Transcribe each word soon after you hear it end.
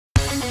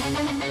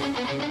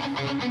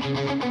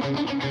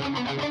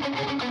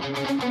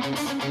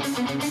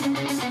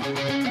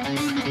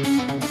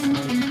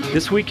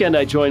This weekend,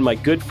 I joined my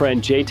good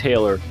friend Jay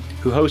Taylor,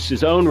 who hosts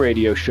his own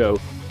radio show,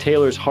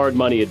 Taylor's Hard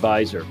Money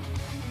Advisor.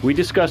 We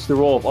discussed the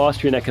role of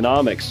Austrian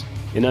economics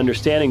in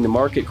understanding the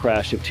market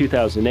crash of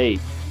 2008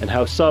 and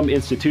how some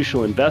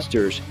institutional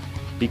investors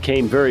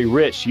became very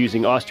rich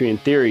using Austrian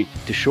theory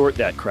to short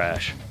that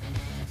crash.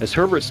 As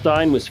Herbert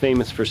Stein was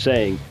famous for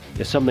saying,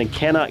 if something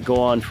cannot go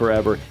on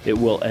forever, it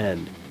will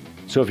end.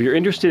 So if you're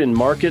interested in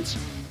markets,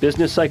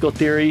 business cycle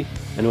theory,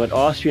 and what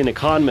Austrian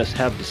economists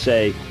have to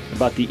say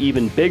about the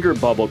even bigger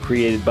bubble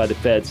created by the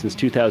Fed since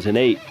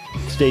 2008,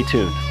 stay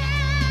tuned.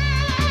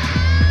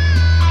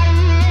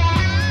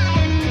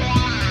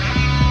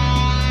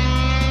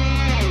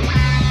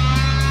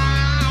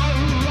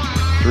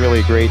 It's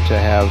really great to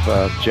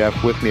have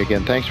Jeff with me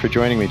again. Thanks for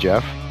joining me,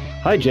 Jeff.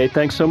 Hi, Jay.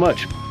 Thanks so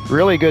much.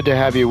 Really good to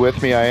have you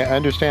with me. I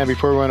understand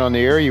before we went on the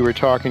air, you were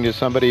talking to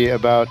somebody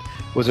about,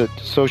 was it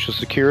Social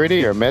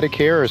Security or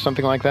Medicare or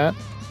something like that?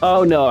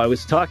 Oh, no, I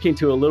was talking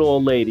to a little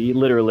old lady,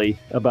 literally,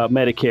 about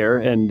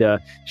Medicare, and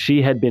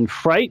she had been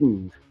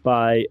frightened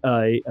by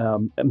a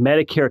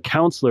Medicare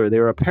counselor.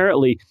 There are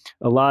apparently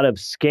a lot of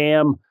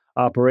scam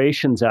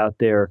operations out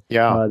there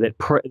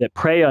that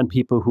prey on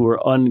people who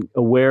are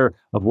unaware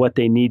of what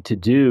they need to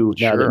do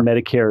now that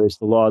Medicare is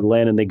the law of the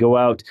land, and they go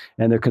out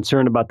and they're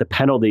concerned about the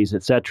penalties,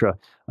 et cetera.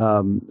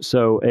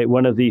 So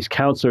one of these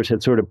counselors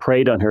had sort of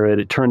preyed on her,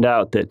 and it turned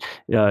out that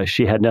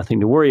she had nothing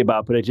to worry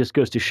about. But it just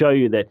goes to show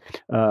you that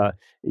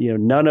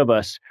none of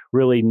us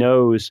really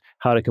knows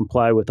how to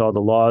comply with all the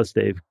laws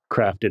they've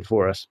crafted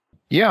for us.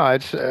 Yeah,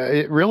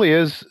 it really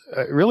is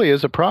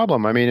a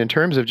problem. I mean, in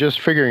terms of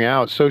just figuring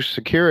out Social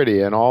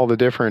Security and all the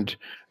different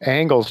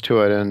angles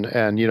to it, and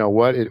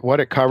what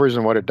it covers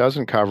and what it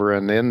doesn't cover,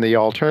 and then the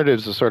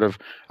alternatives, the sort of,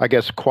 I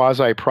guess,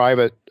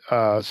 quasi-private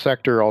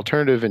sector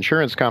alternative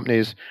insurance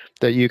companies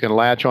that you can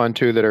latch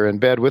onto that are in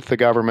bed with the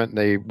government and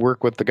they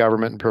work with the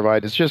government and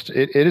provide. It's just,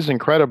 it is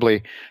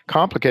incredibly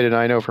complicated.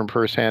 And I know from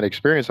firsthand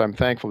experience, I'm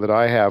thankful that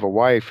I have a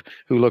wife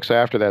who looks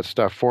after that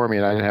stuff for me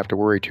and I didn't have to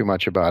worry too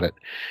much about it.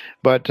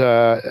 But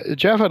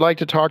Jeff, I'd like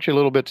to talk to you a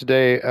little bit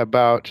today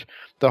about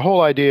the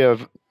whole idea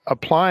of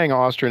applying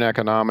Austrian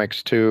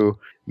economics to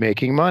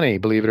making money.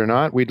 Believe it or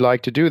not, we'd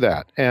like to do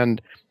that.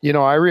 And,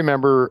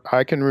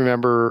 I can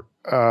remember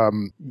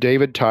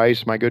David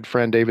Tice, my good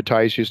friend David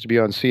Tice, used to be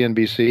on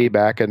CNBC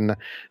back in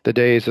the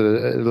days of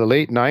the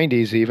late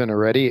 90s even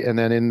already, and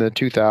then in the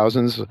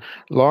 2000s,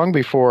 long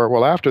before,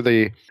 well, after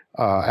the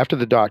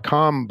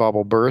dot-com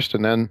bubble burst,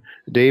 and then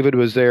David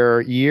was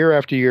there year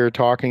after year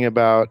talking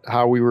about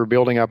how we were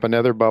building up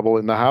another bubble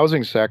in the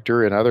housing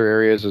sector and other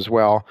areas as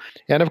well.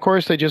 And of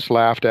course, they just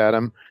laughed at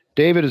him.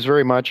 David is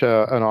very much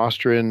an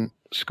Austrian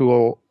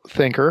school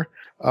thinker,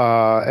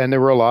 and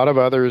there were a lot of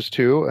others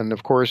too. And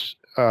of course,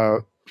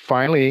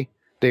 finally,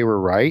 they were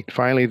right.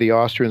 Finally, the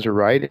Austrians were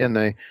right, and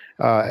the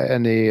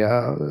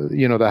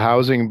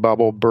housing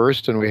bubble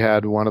burst, and we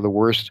had one of the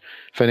worst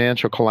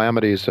financial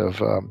calamities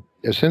of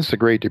since the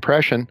Great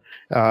Depression.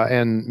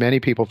 And many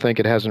people think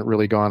it hasn't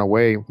really gone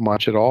away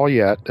much at all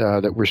yet.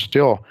 That we're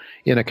still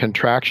in a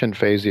contraction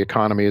phase. The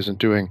economy isn't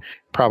doing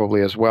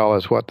probably as well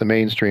as what the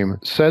mainstream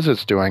says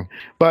it's doing.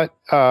 But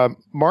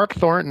Mark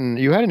Thornton,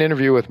 you had an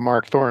interview with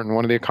Mark Thornton,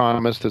 one of the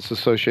economists that's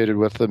associated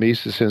with the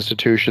Mises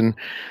Institution.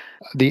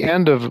 The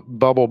end of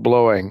bubble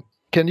blowing.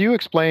 Can you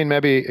explain,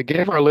 maybe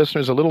give our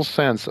listeners a little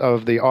sense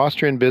of the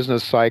Austrian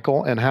business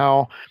cycle and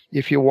how,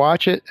 if you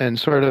watch it and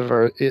sort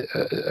of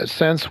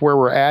sense where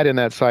we're at in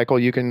that cycle,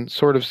 you can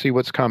sort of see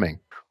what's coming?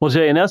 Well,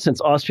 Jay, in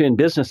essence, Austrian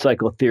business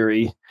cycle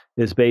theory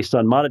is based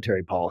on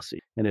monetary policy,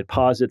 and it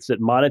posits that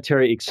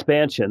monetary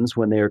expansions,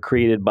 when they are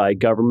created by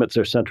governments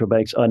or central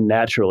banks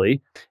unnaturally,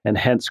 and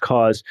hence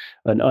cause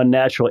an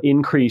unnatural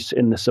increase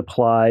in the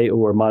supply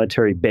or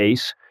monetary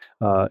base,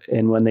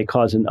 and when they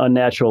cause an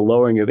unnatural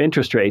lowering of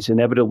interest rates,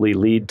 inevitably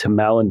lead to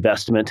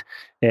malinvestment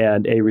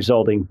and a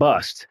resulting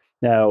bust.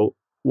 Now,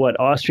 what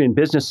Austrian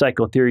business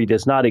cycle theory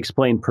does not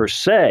explain per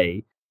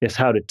se is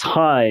how to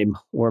time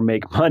or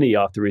make money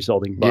off the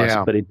resulting bust.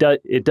 Yeah. But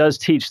it does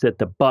teach that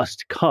the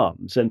bust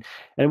comes. And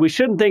we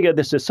shouldn't think of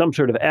this as some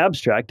sort of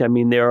abstract. I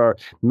mean, there are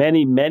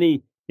many,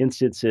 many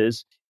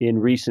instances in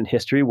recent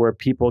history where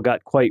people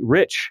got quite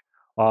rich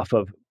off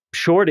of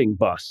shorting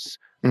busts.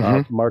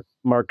 Mm-hmm.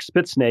 Mark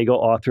Spitznagel,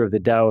 author of The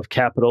Tao of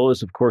Capital,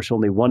 is, of course,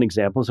 only one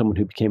example, someone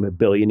who became a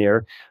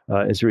billionaire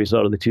as a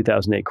result of the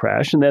 2008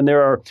 crash. And then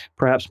there are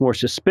perhaps more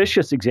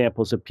suspicious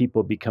examples of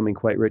people becoming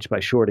quite rich by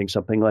shorting,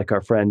 something like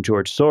our friend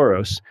George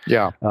Soros,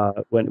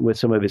 with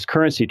some of his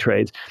currency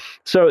trades.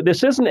 So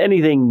this isn't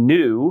anything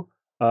new.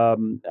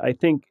 I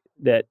think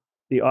that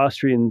the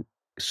Austrian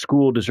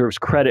school deserves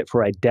credit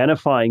for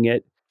identifying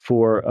it,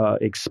 for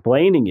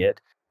explaining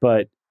it.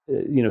 But,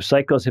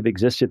 cycles have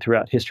existed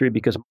throughout history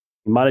because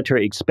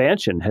monetary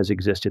expansion has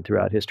existed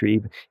throughout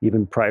history,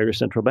 even prior to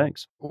central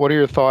banks. What are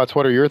your thoughts?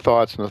 What are your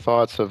thoughts and the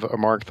thoughts of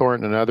Mark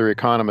Thornton and other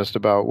economists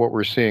about what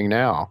we're seeing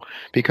now?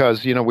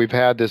 Because, we've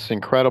had this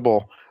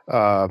incredible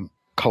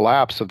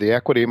collapse of the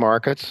equity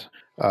markets.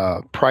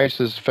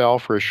 Prices fell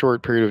for a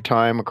short period of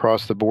time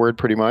across the board,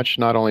 pretty much,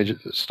 not only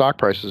stock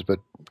prices, but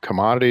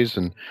commodities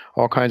and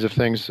all kinds of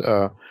things.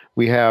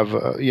 We have,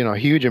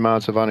 huge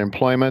amounts of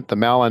unemployment. The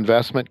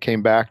malinvestment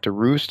came back to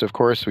roost. Of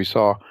course, we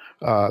saw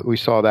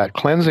that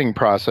cleansing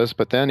process,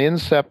 but then in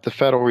stepped the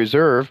Federal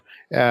Reserve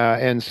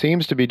and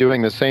seems to be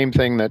doing the same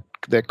thing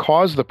that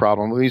caused the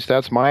problem. At least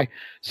that's my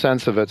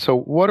sense of it. So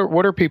what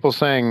are people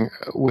saying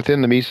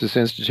within the Mises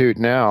Institute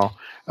now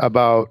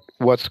about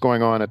what's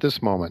going on at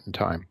this moment in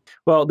time?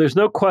 Well, there's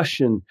no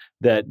question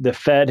that the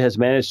Fed has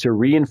managed to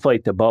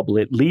reinflate the bubble,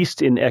 at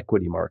least in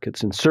equity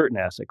markets in certain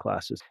asset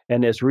classes,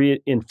 and has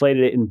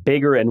reinflated it in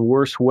bigger and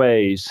worse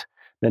ways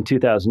than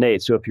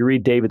 2008. So if you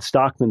read David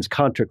Stockman's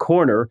Contra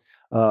Corner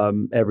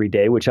every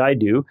day, which I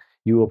do,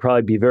 you will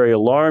probably be very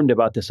alarmed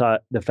about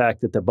the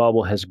fact that the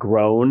bubble has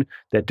grown,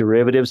 that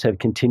derivatives have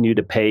continued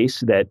to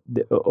pace, that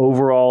the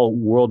overall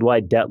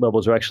worldwide debt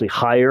levels are actually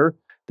higher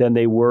than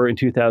they were in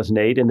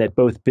 2008, and that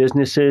both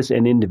businesses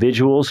and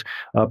individuals,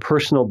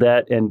 personal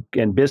debt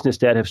and business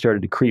debt have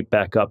started to creep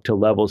back up to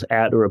levels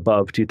at or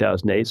above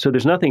 2008. So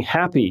there's nothing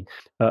happy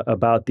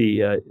about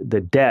the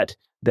debt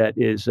that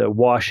is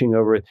washing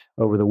over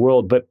the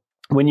world. But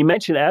when you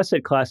mention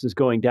asset classes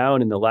going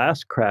down in the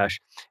last crash,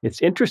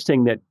 it's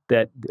interesting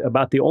that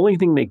about the only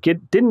thing that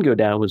didn't go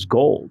down was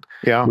gold,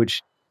 Yeah.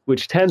 which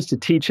tends to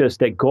teach us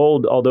that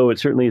gold, although it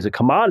certainly is a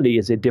commodity,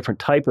 is a different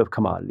type of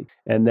commodity.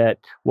 And that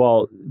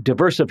while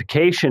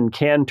diversification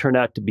can turn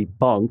out to be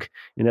bunk,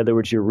 in other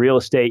words, your real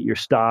estate, your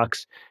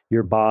stocks,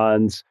 your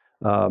bonds,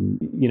 your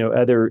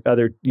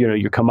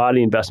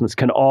commodity investments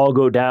can all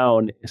go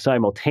down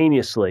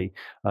simultaneously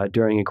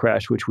during a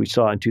crash, which we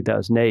saw in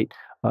 2008.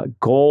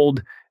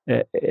 Gold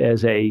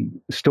as a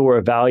store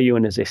of value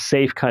and as a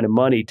safe kind of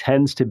money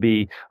tends to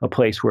be a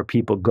place where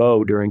people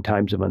go during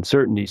times of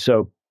uncertainty.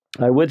 So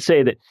I would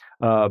say that,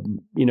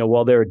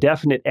 while there are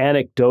definite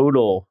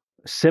anecdotal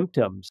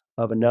symptoms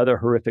of another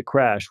horrific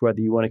crash, whether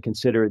you want to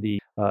consider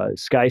the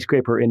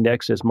skyscraper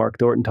index, as Mark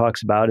Thornton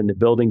talks about, and the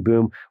building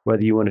boom,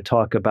 whether you want to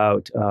talk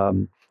about,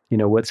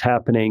 what's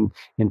happening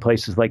in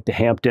places like the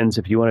Hamptons,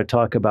 if you want to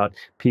talk about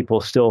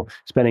people still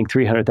spending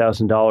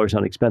 $300,000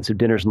 on expensive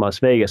dinners in Las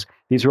Vegas,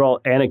 these are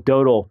all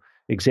anecdotal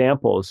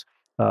examples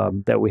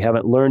that we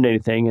haven't learned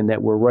anything and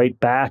that we're right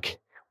back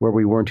where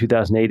we were in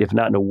 2008, if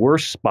not in a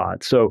worse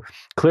spot. So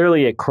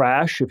clearly a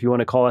crash, if you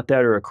want to call it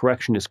that, or a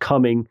correction is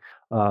coming.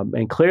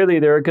 And clearly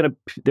there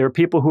are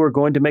people who are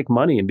going to make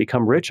money and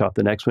become rich off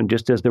the next one,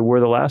 just as there were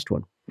the last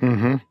one.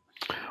 Mm-hmm.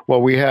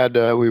 Well, we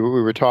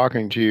were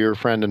talking to your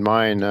friend and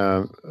mine,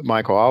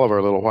 Michael Oliver,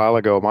 a little while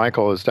ago.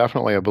 Michael is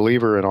definitely a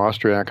believer in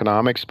Austrian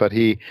economics, but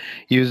he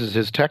uses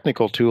his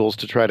technical tools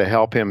to try to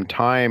help him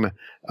time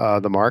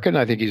the market. And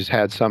I think he's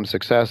had some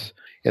success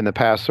in the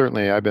past.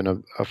 Certainly, I've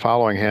been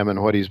following him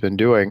and what he's been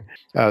doing.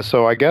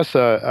 So I guess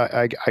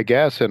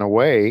in a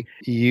way,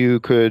 you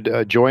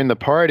could join the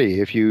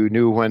party if you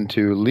knew when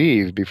to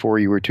leave before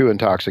you were too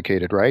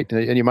intoxicated, right?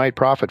 And you might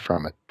profit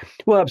from it.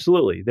 Well,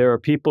 absolutely. There are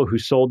people who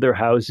sold their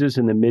houses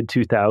in the mid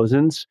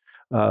 2000s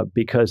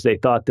because they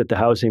thought that the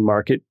housing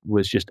market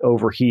was just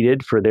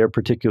overheated for their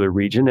particular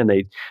region. And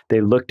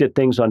they looked at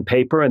things on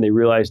paper and they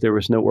realized there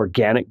was no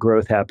organic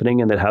growth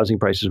happening and that housing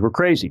prices were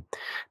crazy.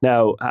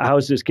 Now,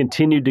 houses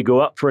continued to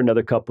go up for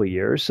another couple of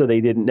years, so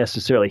they didn't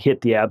necessarily hit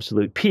the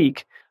absolute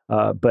peak.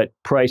 But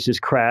prices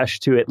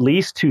crashed to at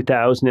least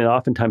 2000 and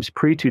oftentimes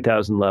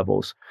pre-2000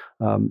 levels.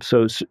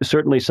 So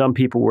certainly some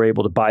people were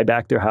able to buy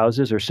back their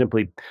houses or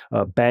simply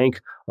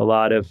bank a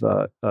lot of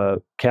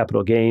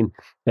capital gain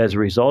as a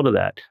result of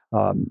that.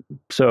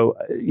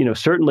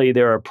 Certainly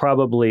there are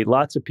probably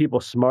lots of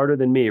people smarter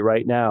than me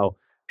right now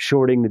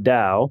shorting the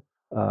Dow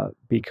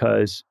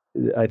because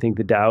I think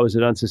the Dow is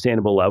at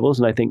unsustainable levels.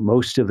 And I think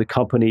most of the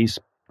companies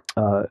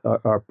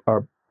are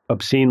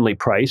obscenely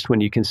priced when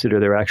you consider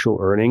their actual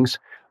earnings.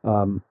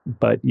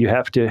 But you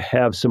have to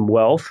have some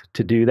wealth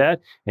to do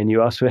that, and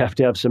you also have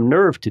to have some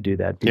nerve to do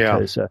that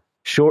because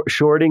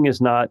shorting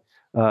is not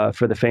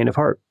for the faint of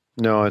heart.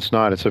 No, it's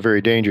not. It's a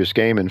very dangerous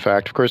game. In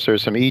fact, of course,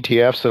 there's some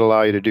ETFs that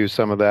allow you to do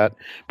some of that,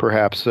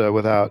 perhaps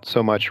without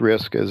so much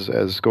risk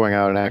as going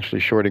out and actually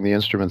shorting the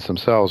instruments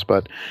themselves.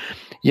 But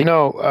you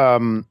do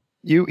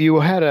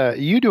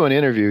an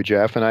interview,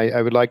 Jeff, and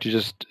I would like to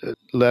just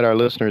let our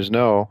listeners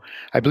know.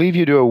 I believe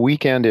you do a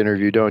weekend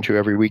interview, don't you,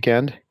 every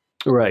weekend?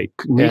 Right.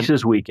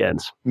 Mises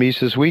Weekends.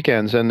 Mises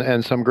Weekends,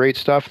 and some great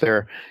stuff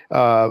there.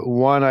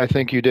 One I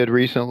think you did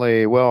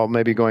recently, well,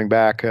 maybe going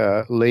back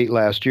late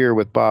last year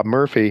with Bob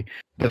Murphy,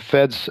 the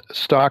Fed's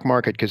stock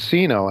market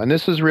casino. And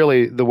this is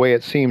really the way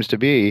it seems to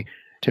be,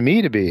 to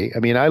me to be. I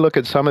mean, I look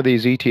at some of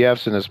these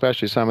ETFs and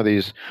especially some of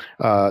these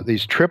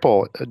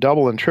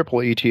double and triple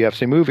ETFs.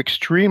 They move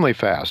extremely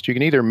fast. You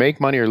can either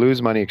make money or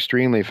lose money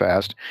extremely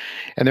fast.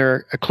 And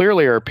there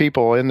clearly are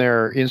people in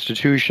their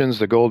institutions,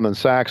 the Goldman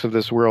Sachs of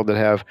this world, that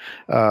have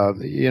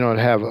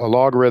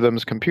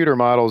logarithms, computer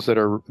models that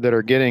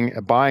are getting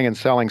buying and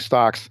selling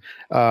stocks,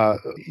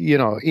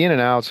 in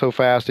and out so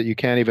fast that you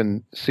can't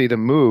even see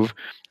them move.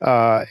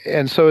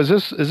 And so is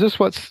this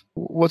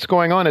what's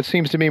going on? It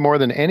seems to me more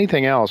than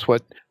anything else,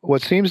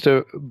 what seems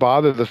to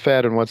bother the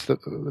Fed and what's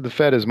the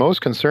Fed is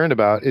most concerned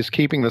about is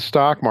keeping the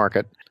stock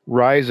market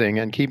rising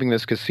and keeping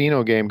this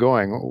casino game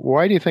going.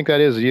 Why do you think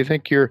that is? Do you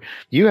think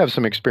you have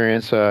some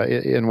experience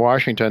in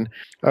Washington?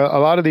 A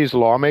lot of these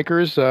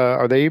lawmakers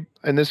are they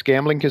in this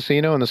gambling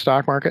casino in the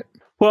stock market?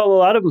 Well, a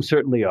lot of them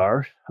certainly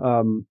are.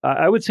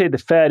 I would say the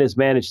Fed has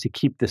managed to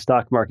keep the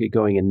stock market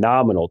going in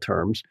nominal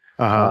terms.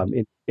 Uh-huh.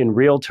 In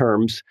real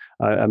terms,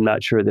 I'm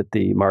not sure that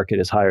the market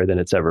is higher than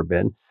it's ever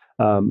been.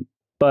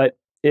 But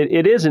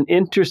it is an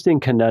interesting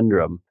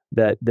conundrum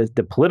that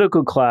the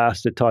political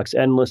class that talks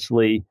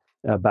endlessly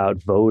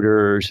about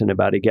voters and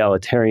about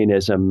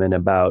egalitarianism and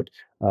about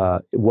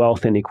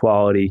wealth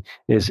inequality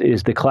is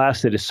the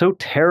class that is so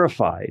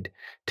terrified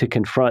to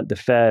confront the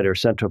Fed or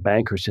central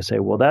bankers to say,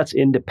 well, that's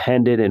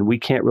independent and we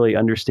can't really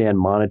understand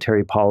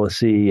monetary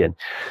policy and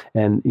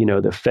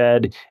the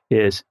Fed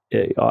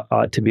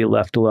ought to be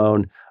left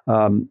alone.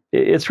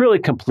 It's really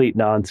complete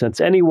nonsense.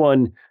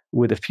 Anyone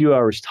with a few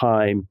hours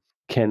time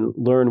can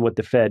learn what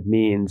the Fed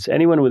means.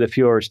 Anyone with a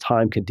few hours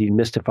time can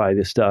demystify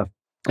this stuff.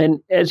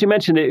 And as you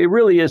mentioned, it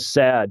really is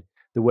sad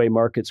the way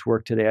markets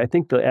work today. I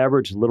think the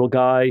average little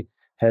guy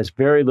has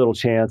very little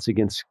chance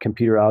against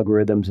computer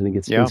algorithms and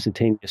against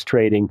instantaneous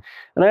trading.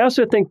 And I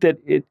also think that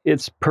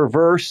it's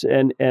perverse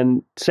and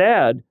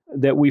sad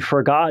that we've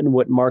forgotten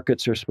what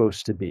markets are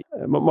supposed to be.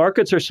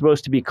 Markets are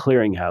supposed to be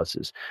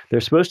clearinghouses. They're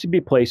supposed to be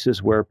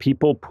places where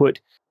people put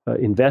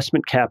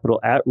investment capital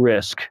at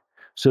risk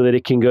so that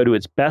it can go to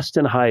its best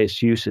and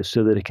highest uses,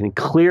 so that it can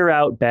clear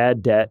out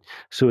bad debt,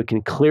 so it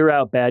can clear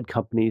out bad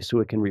companies, so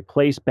it can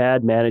replace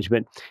bad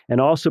management,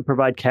 and also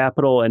provide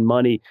capital and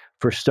money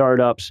for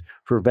startups,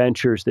 for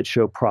ventures that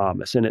show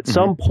promise. And at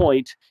some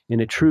point in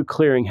a true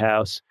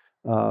clearinghouse,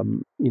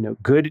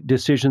 good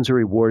decisions are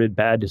rewarded,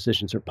 bad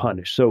decisions are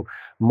punished. So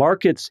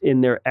markets in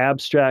their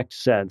abstract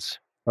sense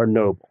are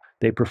noble.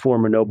 They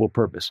perform a noble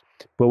purpose.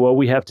 But what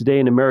we have today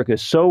in America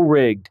is so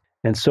rigged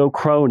and so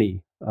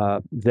crony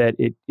that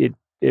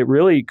it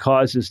really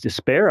causes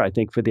despair, I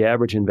think, for the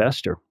average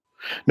investor.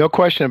 No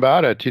question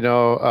about it.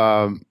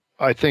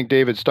 I think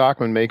David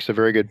Stockman makes a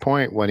very good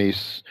point when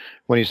he's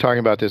talking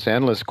about this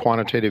endless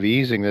quantitative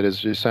easing that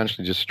is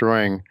essentially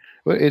destroying.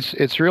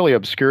 It's really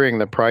obscuring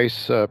the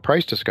price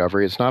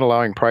discovery. It's not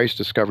allowing price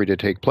discovery to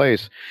take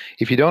place.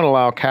 If you don't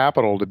allow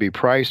capital to be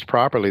priced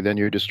properly, then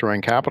you're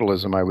destroying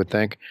capitalism, I would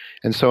think.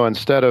 And so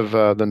instead of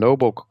the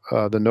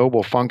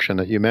noble function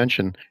that you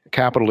mentioned,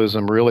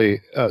 capitalism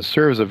really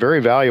serves a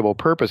very valuable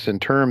purpose in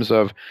terms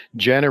of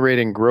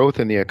generating growth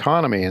in the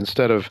economy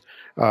instead of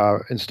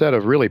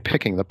really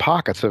picking the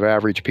pockets of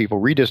average people,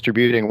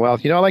 redistributing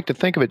wealth. I like to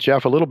think of it,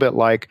 Jeff, a little bit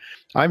like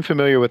I'm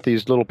familiar with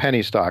these little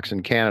penny stocks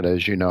in Canada,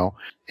 as you know.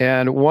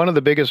 And one of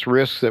the biggest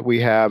risks that we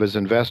have as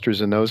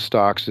investors in those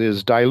stocks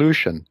is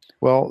dilution.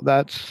 Well,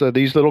 that's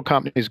these little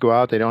companies go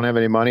out, they don't have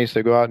any money, so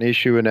they go out and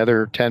issue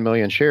another 10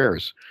 million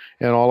shares.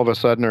 And all of a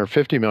sudden, or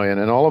 50 million,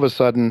 and all of a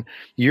sudden,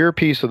 your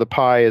piece of the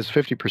pie is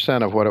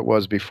 50% of what it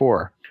was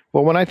before.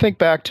 Well, when I think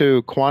back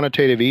to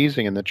quantitative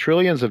easing and the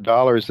trillions of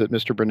dollars that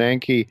Mr.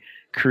 Bernanke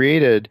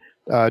created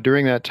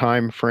during that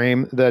time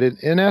frame, that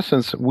in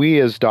essence, we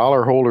as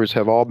dollar holders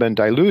have all been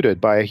diluted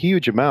by a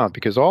huge amount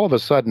because all of a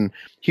sudden,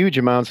 huge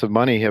amounts of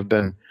money have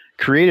been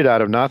created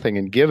out of nothing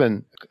and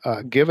given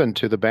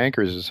to the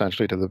bankers,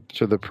 essentially,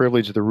 to the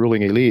privilege of the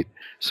ruling elite.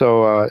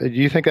 So do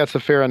you think that's a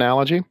fair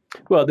analogy?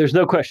 Well, there's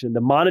no question.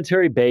 The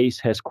monetary base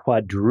has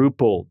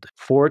quadrupled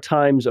 4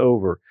 times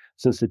over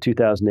since the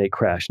 2008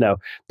 crash. Now,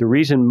 the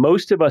reason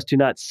most of us do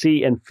not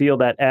see and feel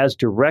that as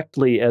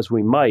directly as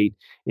we might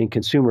in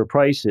consumer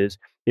prices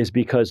is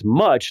because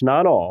much,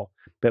 not all,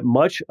 but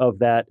much of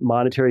that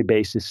monetary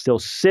base is still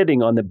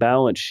sitting on the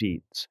balance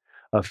sheets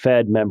of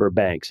Fed member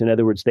banks. In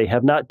other words, they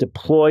have not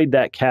deployed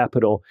that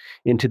capital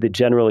into the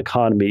general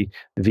economy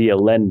via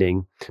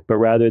lending, but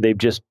rather they've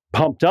just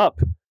pumped up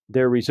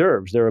their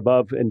reserves. They're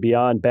above and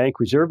beyond bank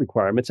reserve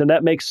requirements. And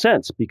that makes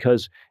sense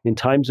because in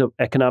times of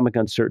economic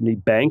uncertainty,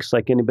 banks,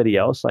 like anybody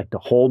else, like to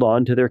hold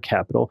on to their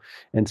capital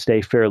and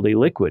stay fairly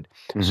liquid.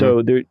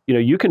 So there,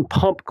 you can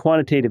pump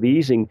quantitative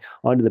easing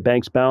onto the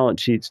bank's balance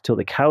sheets till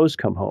the cows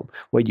come home.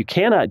 What you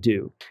cannot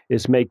do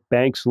is make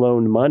banks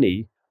loan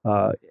money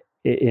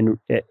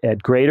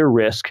at greater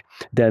risk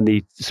than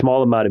the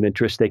small amount of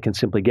interest they can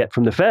simply get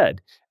from the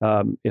Fed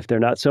if they're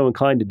not so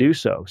inclined to do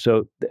so.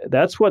 So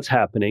that's what's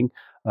happening.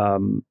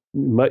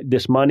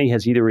 This money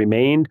has either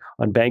remained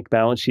on bank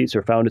balance sheets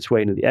or found its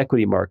way into the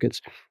equity markets.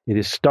 It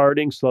is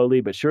starting slowly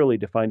but surely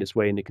to find its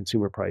way into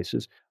consumer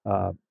prices.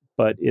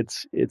 But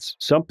it's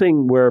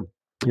something where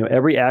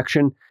every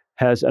action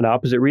has an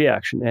opposite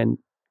reaction, and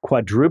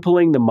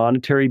quadrupling the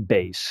monetary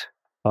base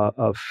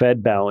of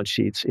Fed balance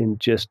sheets in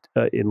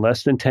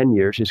less than 10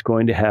 years is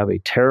going to have a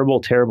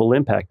terrible, terrible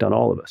impact on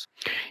all of us.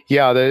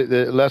 Yeah,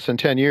 the less than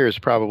 10 years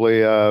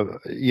probably,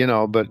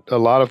 but a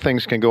lot of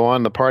things can go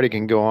on. The party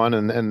can go on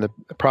and the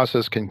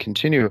process can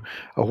continue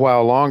a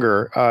while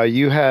longer.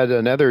 You had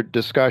another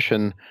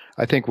discussion,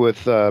 I think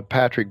with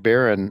Patrick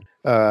Barron,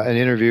 an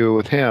interview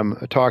with him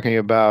talking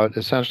about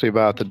essentially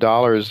about the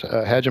dollar's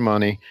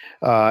hegemony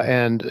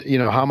and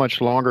how much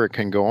longer it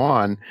can go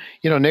on.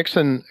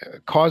 Nixon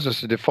caused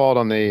us to default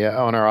on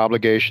our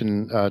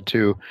obligation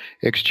to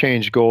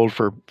exchange gold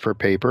for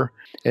paper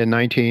in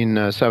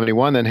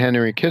 1971. Then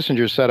Henry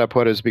Kissinger set up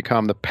what has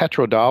become the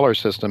petrodollar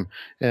system,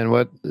 and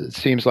what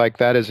seems like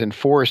that is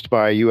enforced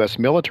by U.S.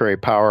 military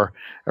power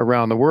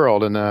around the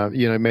world.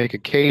 And make a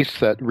case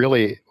that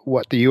really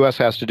what the U.S.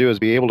 has to do is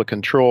be able to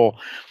control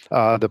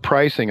the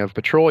pricing of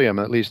petroleum.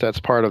 At least that's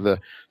part of the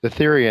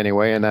theory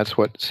anyway, and that's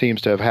what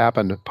seems to have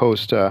happened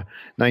post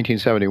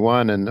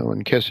 1971, and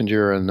when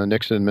Kissinger and the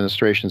Nixon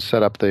administration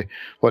set up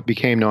what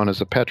became known as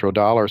the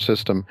petrodollar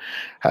system.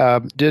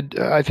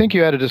 I think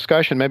you had a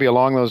discussion maybe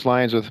along those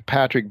lines with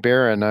Patrick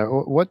Barron?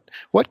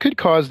 What could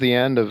cause the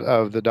end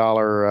of the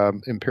dollar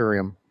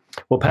imperium?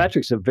 Well,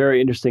 Patrick's a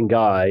very interesting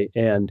guy,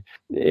 and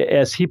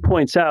as he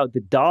points out, the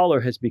dollar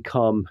has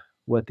become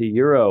what the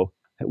euro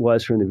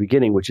was from the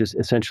beginning, which is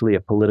essentially a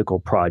political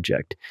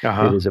project.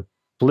 It is a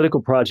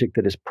political project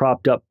that is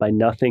propped up by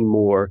nothing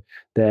more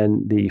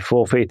than the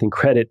full faith and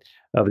credit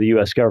of the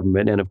U.S.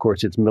 government and, of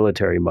course, its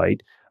military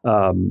might.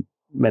 And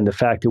the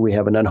fact that we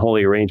have an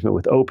unholy arrangement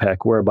with OPEC,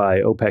 whereby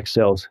OPEC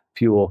sells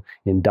fuel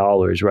in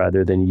dollars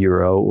rather than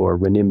euro or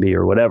renminbi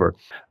or whatever.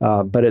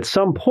 But at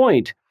some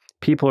point,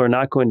 people are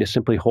not going to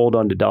simply hold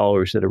on to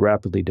dollars that are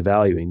rapidly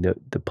devaluing.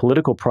 The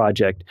political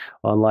project,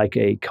 unlike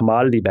a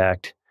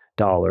commodity-backed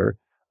dollar,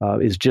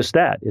 is just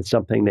that. It's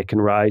something that can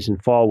rise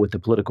and fall with the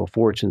political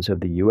fortunes of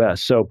the U.S.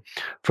 So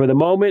for the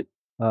moment,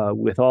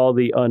 with all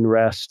the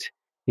unrest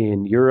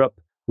in Europe,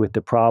 with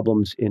the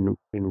problems in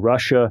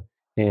Russia,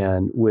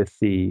 and with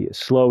the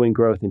slowing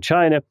growth in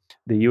China,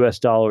 the U.S.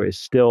 dollar is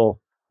still,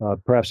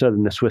 perhaps other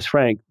than the Swiss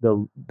franc,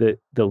 the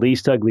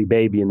least ugly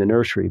baby in the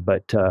nursery.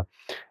 But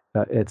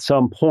at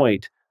some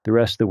point, the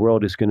rest of the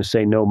world is going to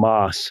say no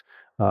mas.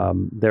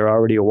 They're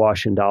already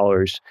awash in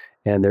dollars,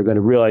 and they're going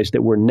to realize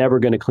that we're never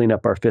going to clean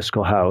up our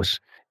fiscal house,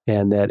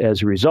 and that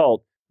as a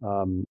result,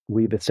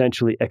 we've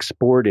essentially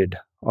exported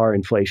our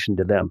inflation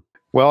to them.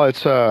 Well,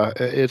 it's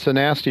a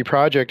nasty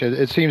project.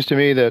 It seems to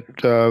me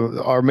that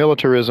our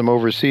militarism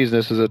overseas, and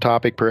this is a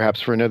topic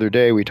perhaps for another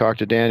day. We talked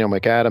to Daniel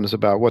McAdams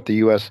about what the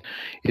U.S.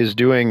 is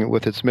doing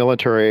with its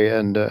military,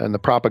 and the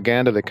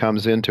propaganda that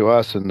comes into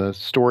us, and the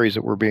stories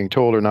that we're being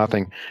told are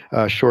nothing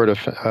short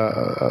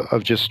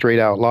of just straight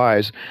out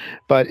lies.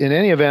 But in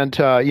any event,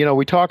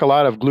 we talk a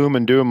lot of gloom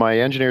and doom. My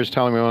engineer's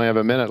telling me we only have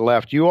a minute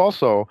left. You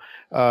also,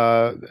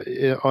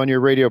 on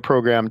your radio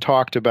program,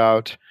 talked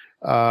about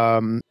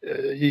some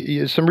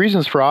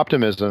reasons for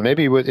optimism.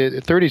 Maybe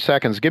with 30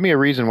 seconds, give me a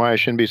reason why I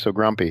shouldn't be so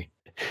grumpy.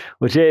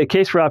 Well, Jay, a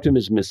case for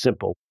optimism is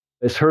simple.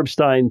 As Herb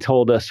Stein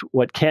told us,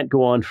 what can't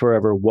go on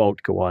forever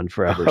won't go on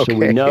forever. Okay. So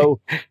we know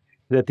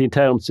that the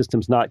entitlement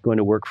system's not going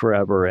to work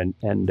forever, and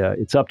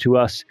it's up to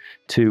us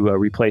to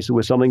replace it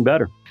with something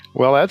better.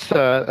 Well, that's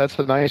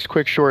a nice,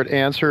 quick, short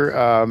answer.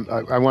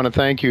 I want to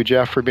thank you,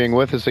 Jeff, for being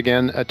with us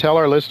again. Tell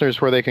our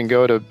listeners where they can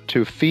go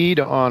to feed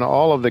on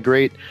all of the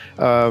great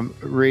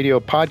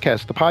radio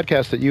podcasts, the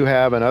podcasts that you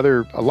have, and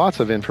other lots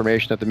of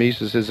information at the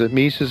Mises. Is it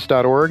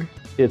Mises.org?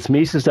 It's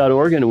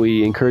Mises.org, and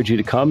we encourage you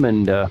to come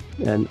and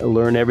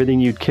learn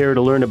everything you'd care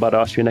to learn about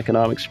Austrian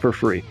economics for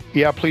free.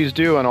 Yeah, please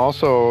do. And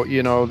also,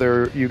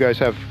 you guys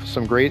have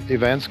some great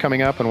events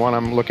coming up, and one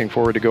I'm looking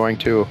forward to going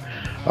to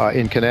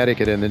in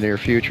Connecticut in the near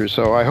future.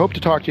 So I hope to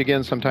talk to you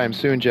again sometime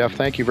soon, Jeff.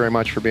 Thank you very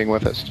much for being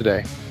with us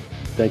today.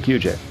 Thank you,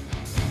 Jay.